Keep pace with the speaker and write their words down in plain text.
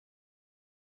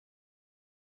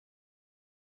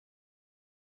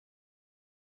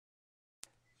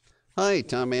Hi,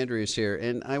 Tom Andrews here,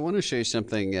 and I want to show you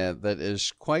something that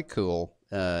is quite cool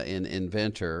in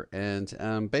Inventor.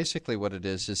 And basically, what it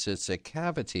is it's a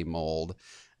cavity mold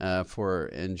for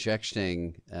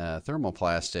injecting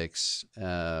thermoplastics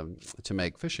to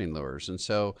make fishing lures. And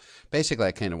so, basically,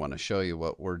 I kind of want to show you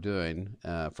what we're doing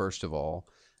first of all,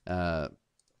 uh,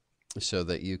 so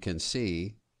that you can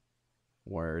see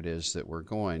where it is that we're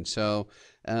going. So,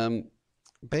 um,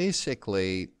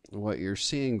 basically, what you're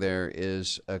seeing there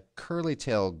is a curly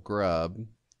tail grub.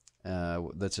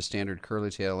 That's a standard curly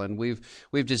tail, and we've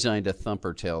designed a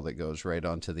thumper tail that goes right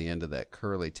onto the end of that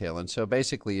curly tail. And so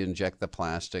basically, you inject the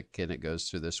plastic, and it goes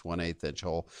through this 1/8 inch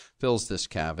hole, fills this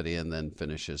cavity, and then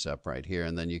finishes up right here.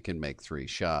 And then you can make 3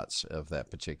 shots of that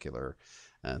particular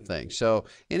thing. So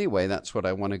anyway, that's what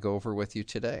I want to go over with you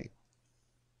today.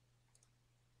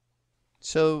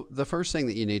 So the first thing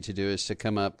that you need to do is to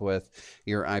come up with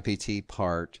your IPT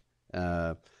part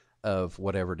uh, of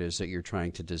whatever it is that you're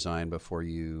trying to design before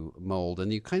you mold.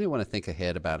 And you kind of want to think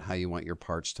ahead about how you want your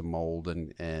parts to mold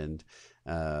and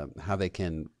how they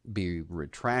can be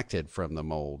retracted from the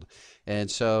mold.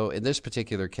 And so in this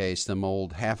particular case, the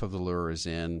mold, half of the lure is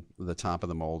in the top of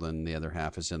the mold and the other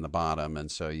half is in the bottom.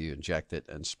 And so you inject it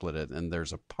and split it, and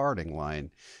there's a parting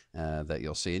line that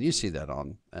you'll see. And you see that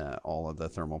on all of the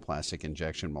thermoplastic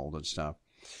injection mold and stuff.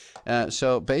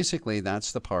 So basically,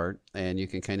 that's the part, and you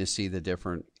can kind of see the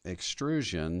different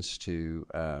extrusions to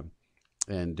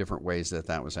and different ways that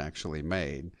that was actually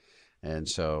made. And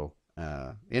so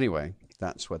anyway,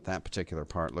 that's what that particular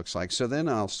part looks like. So then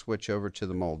I'll switch over to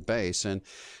the mold base, and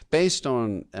based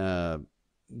on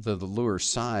the lure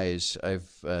size,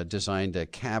 I've designed a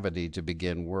cavity to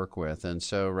begin work with. And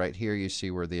so right here you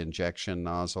see where the injection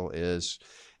nozzle is,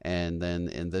 and then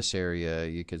in this area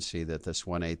you can see that this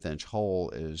 1/8 inch hole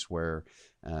is where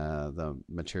the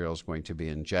material is going to be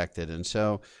injected. And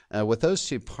so with those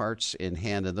two parts in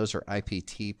hand, and those are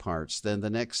IPT parts, then the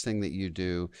next thing that you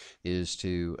do is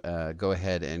to go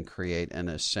ahead and create an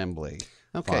assembly.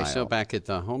 Okay, so back at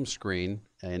the home screen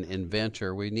in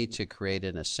Inventor, we need to create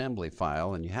an assembly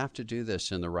file, and you have to do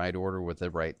this in the right order with the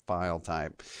right file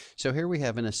type. So here we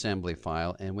have an assembly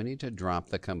file, and we need to drop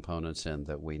the components in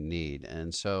that we need.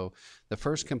 And so the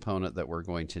first component that we're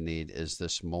going to need is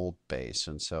this mold base.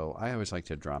 And so I always like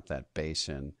to drop that base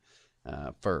in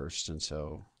first. And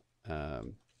so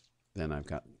then I've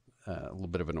got a little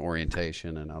bit of an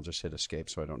orientation, and I'll just hit escape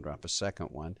so I don't drop a second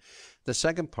one. The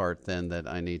second part then that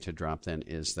I need to drop then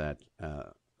is that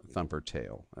thumper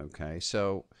tail. Okay,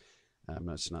 so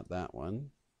it's not that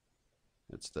one,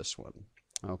 it's this one.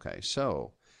 Okay,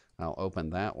 so I'll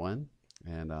open that one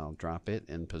and I'll drop it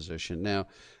in position. Now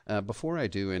before I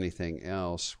do anything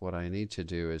else, what I need to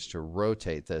do is to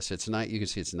rotate this. It's not, you can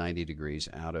see it's 90 degrees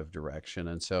out of direction,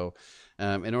 and so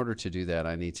in order to do that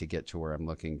I need to get to where I'm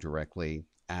looking directly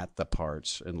at the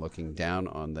parts and looking down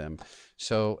on them.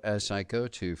 So as I go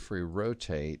to free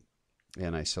rotate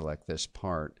and I select this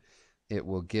part, it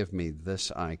will give me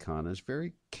this icon. It's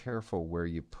very careful where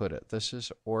you put it. This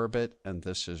is orbit and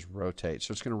this is rotate.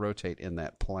 So it's going to rotate in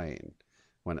that plane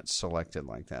when it's selected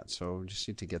like that. So we just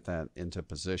need to get that into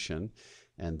position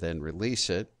and then release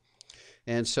it.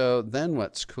 And so then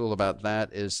what's cool about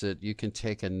that is that you can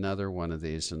take another one of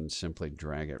these and simply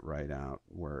drag it right out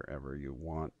wherever you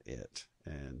want it.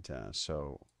 And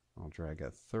so I'll drag a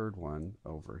third one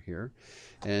over here.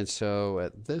 And so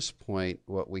at this point,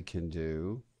 what we can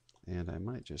do, and I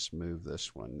might just move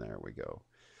this one, there we go.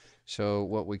 So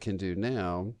what we can do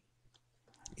now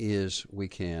is we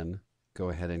can go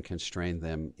ahead and constrain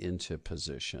them into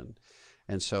position.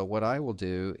 And so what I will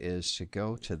do is to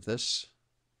go to this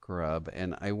grub,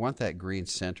 and I want that green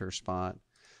center spot.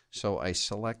 So I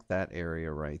select that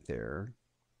area right there.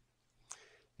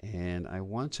 And I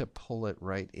want to pull it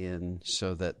right in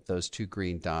so that those two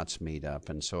green dots meet up.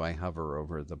 And so I hover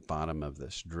over the bottom of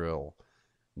this drill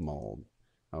mold.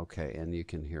 Okay, and you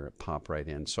can hear it pop right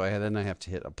in. So then I have to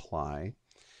hit apply.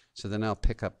 So then I'll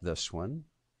pick up this one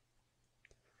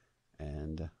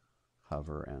and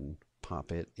hover and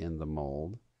pop it in the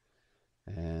mold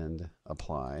and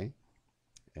apply.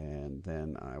 And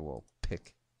then I will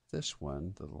pick this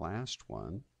one, the last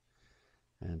one,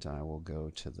 and I will go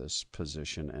to this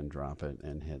position and drop it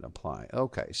and hit apply.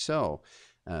 Okay, so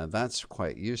that's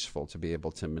quite useful to be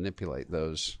able to manipulate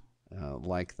those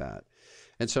like that.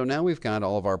 And so now we've got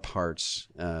all of our parts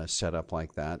set up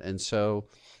like that. And so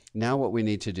now what we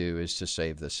need to do is to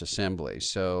save this assembly.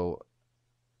 So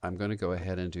I'm going to go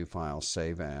ahead and do File,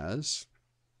 Save As,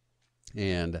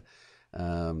 and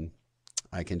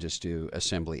I can just do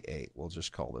Assembly 8. We'll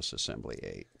just call this Assembly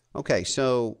 8. Okay,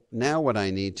 so now what I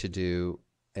need to do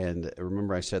and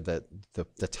remember I said that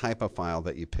the type of file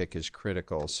that you pick is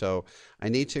critical. So I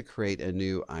need to create a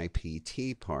new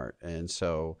IPT part. And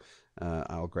so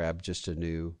I'll grab just a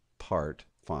new part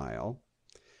file.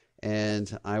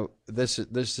 And this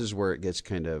is where it gets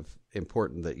kind of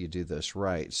important that you do this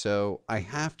right. So I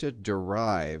have to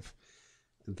derive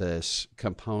this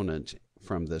component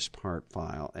from this part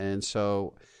file. And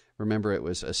so remember it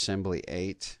was assembly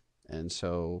 8. And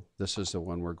so this is the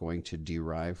one we're going to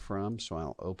derive from. So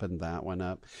I'll open that one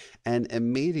up. And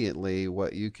immediately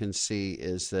what you can see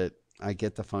is that I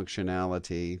get the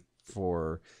functionality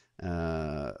for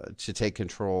to take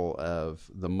control of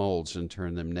the molds and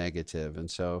turn them negative. And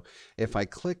so if I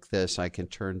click this, I can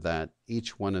turn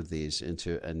each one of these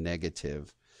into a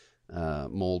negative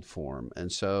mold form.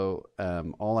 And so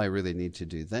all I really need to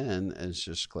do then is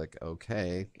just click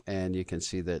OK. And you can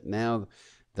see that now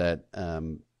that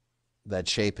that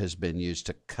shape has been used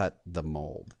to cut the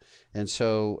mold. And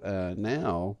so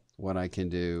now what I can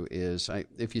do is,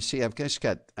 if you see, I've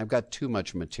got too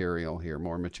much material here,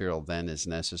 more material than is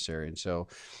necessary. And so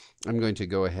I'm going to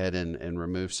go ahead and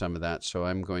remove some of that. So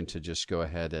I'm going to just go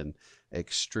ahead and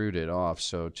extrude it off.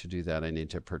 So to do that, I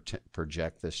need to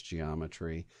project this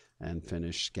geometry and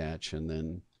finish sketch, and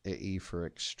then E for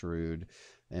extrude.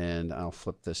 And I'll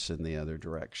flip this in the other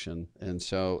direction. And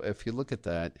so if you look at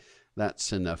that,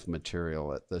 that's enough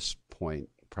material at this point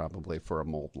probably for a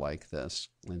mold like this.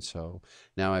 And so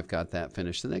now I've got that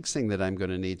finished. The next thing that I'm going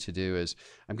to need to do is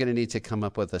I'm going to need to come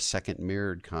up with a second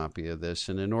mirrored copy of this.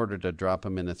 And in order to drop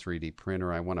them in a 3D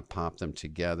printer, I want to pop them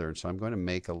together. And so I'm going to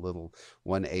make a little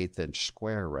 1/8 inch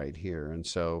square right here. And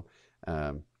so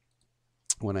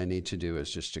what I need to do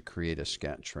is just to create a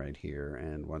sketch right here.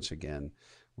 And once again,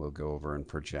 we'll go over and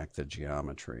project the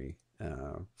geometry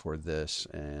for this.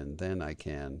 And then I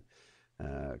can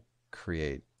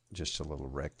create just a little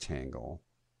rectangle.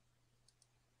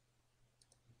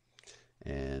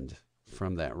 And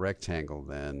from that rectangle,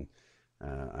 then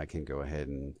I can go ahead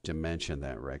and dimension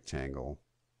that rectangle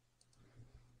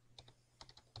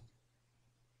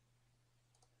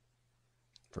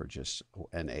for just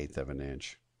 1/8 of an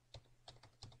inch.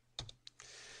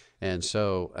 And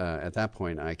so at that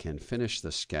point, I can finish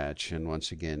the sketch. And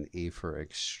once again, E for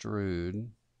extrude.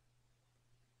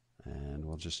 And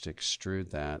we'll just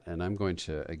extrude that. And I'm going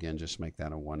to, again, just make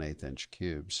that a 1/8 inch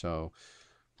cube. So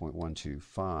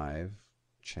 0.125,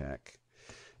 check.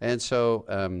 And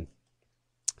so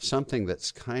something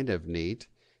that's kind of neat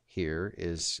here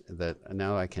is that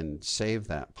now I can save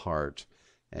that part.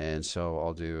 And so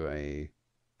I'll do a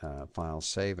file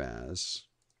save as.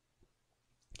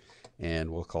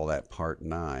 And we'll call that part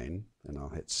 9. And I'll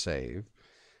hit save.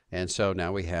 And so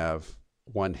now we have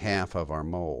 1/2 of our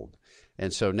mold.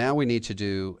 And so now we need to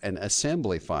do an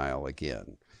assembly file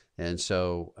again. And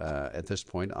so at this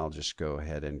point, I'll just go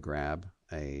ahead and grab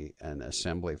an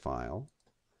assembly file.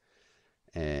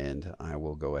 And I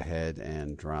will go ahead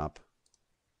and drop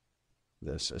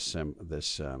this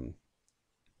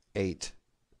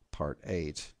part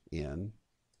 8 in,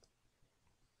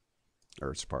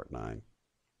 or it's part 9.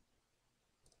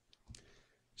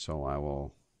 So I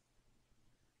will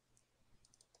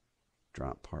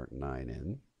drop part 9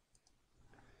 in.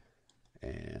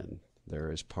 And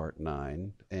there is part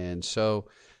 9. And so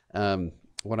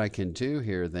what I can do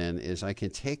here then is I can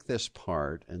take this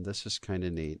part, and this is kind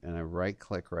of neat, and I right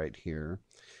click right here,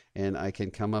 and I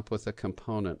can come up with a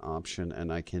component option,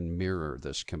 and I can mirror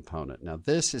this component. Now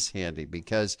this is handy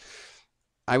because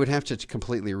I would have to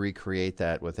completely recreate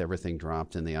that with everything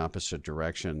dropped in the opposite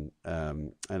direction.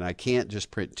 And I can't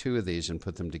just print 2 of these and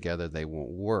put them together. They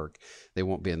won't work. They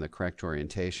won't be in the correct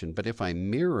orientation. But if I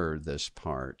mirror this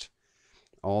part,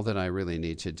 all that I really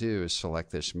need to do is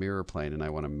select this mirror plane, and I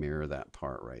want to mirror that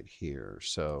part right here.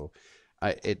 So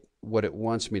what it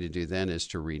wants me to do then is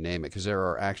to rename it, because there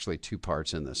are actually 2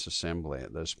 parts in this assembly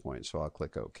at this point. So I'll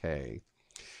click OK.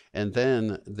 And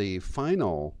then the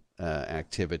final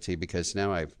activity, because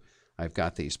now I've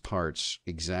got these parts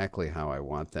exactly how I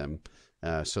want them,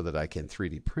 so that I can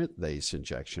 3D print these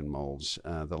injection molds.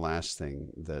 The last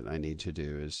thing that I need to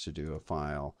do is to do a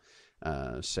file,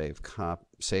 save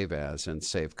as and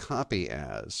save copy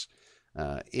as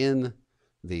in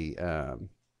the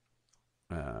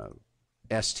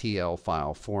STL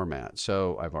file format.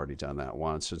 So I've already done that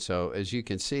once. And so as you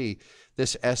can see,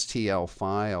 this STL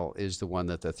file is the one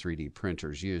that the 3D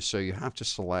printers use. So you have to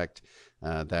select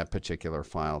that particular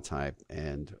file type.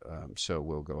 And so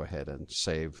we'll go ahead and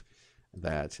save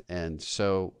that. And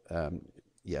so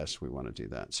yes, we want to do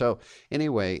that. So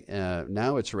anyway,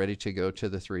 now it's ready to go to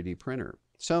the 3D printer.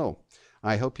 So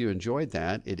I hope you enjoyed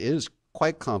that. It is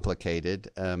quite complicated.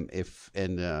 I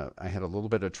had a little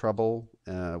bit of trouble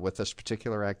with this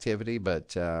particular activity,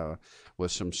 but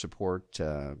with some support,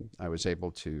 I was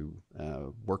able to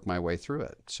work my way through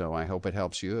it. So I hope it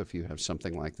helps you if you have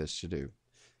something like this to do.